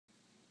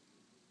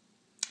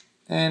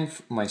And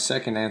my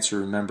second answer,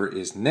 remember,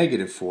 is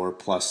 -4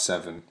 plus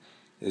 7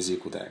 is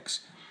equal to x.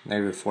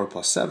 -4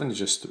 plus 7 is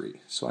just 3.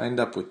 So I end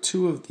up with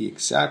two of the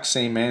exact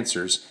same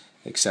answers,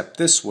 except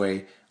this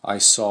way I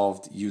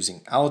solved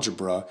using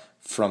algebra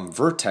from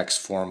vertex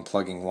form,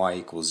 plugging y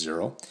equals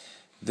 0.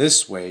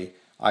 This way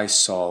I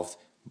solved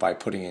by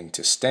putting it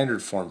into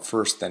standard form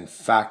first, then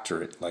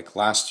factor it like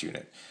last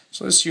unit.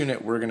 So this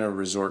unit we're going to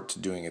resort to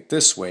doing it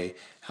this way.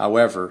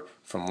 However,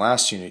 from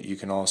last unit you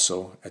can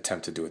also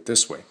attempt to do it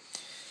this way.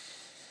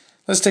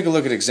 Let's take a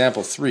look at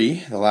example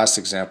 3, the last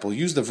example.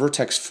 Use the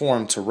vertex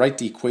form to write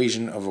the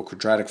equation of a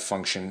quadratic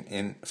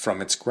function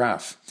from its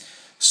graph.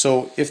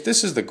 So if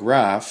this is the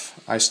graph,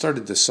 I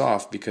started this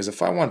off because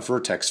if I want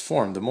vertex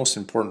form, the most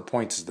important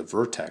point is the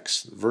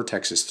vertex. The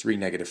vertex is 3,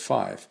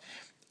 -5.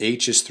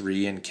 H is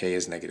 3 and K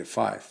is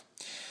 -5.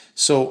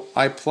 So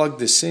I plug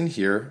this in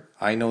here.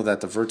 I know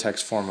that the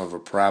vertex form of a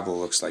parabola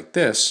looks like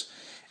this,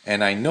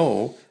 and I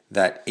know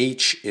that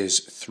H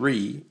is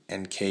 3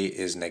 and K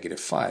is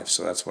 -5.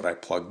 So that's what I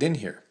plugged in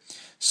here.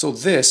 So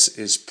this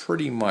is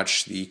pretty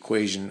much the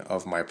equation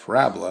of my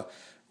parabola,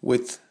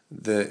 with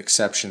the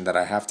exception that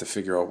I have to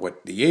figure out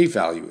what the A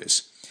value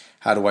is.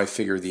 How do I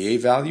figure the A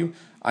value?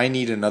 I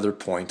need another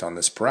point on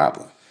this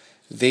parabola.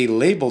 They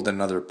labeled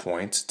another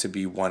point to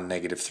be 1,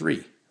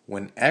 -3.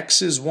 When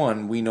x is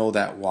 1, we know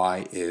that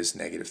y is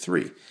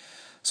 -3.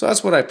 So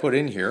that's what I put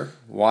in here.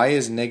 Y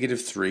is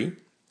 -3.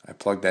 I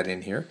plug that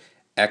in here.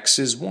 X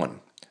is 1.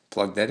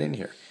 Plug that in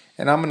here.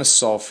 And I'm going to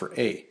solve for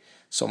A.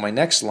 So my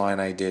next line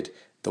I did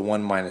the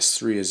 1 minus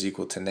 3 is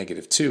equal to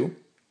 -2.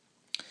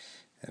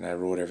 And I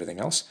wrote everything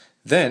else.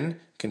 Then,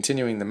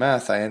 continuing the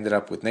math, I ended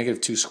up with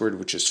 -2 squared,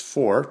 which is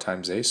 4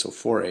 times A, so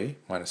 4A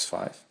minus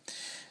 5.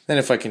 Then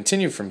if I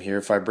continue from here,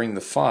 if I bring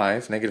the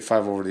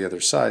 -5 over to the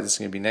other side, this is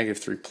going to be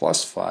 -3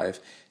 plus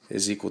 5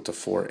 is equal to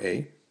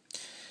 4A.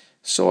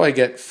 So I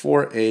get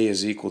 4A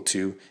is equal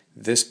to,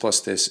 this plus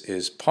this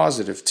is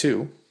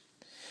 +2.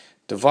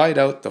 Divide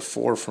out the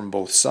 4 from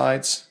both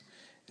sides,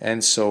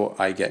 and so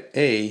I get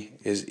A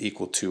is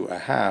equal to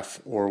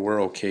 1/2, or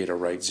we're okay to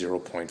write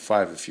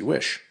 0.5 if you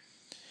wish.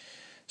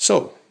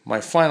 So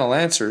my final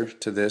answer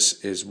to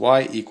this is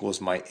y equals,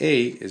 my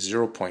A is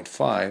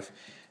 0.5,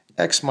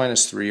 x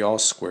minus 3 all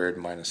squared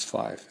minus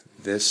 5.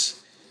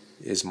 This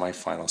is my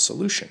final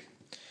solution.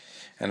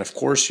 And of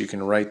course you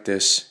can write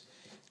this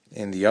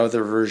in the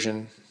other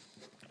version,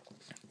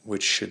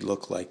 which should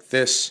look like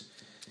this,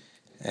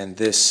 and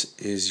this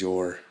is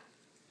your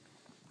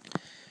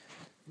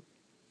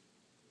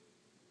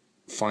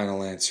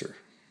final answer.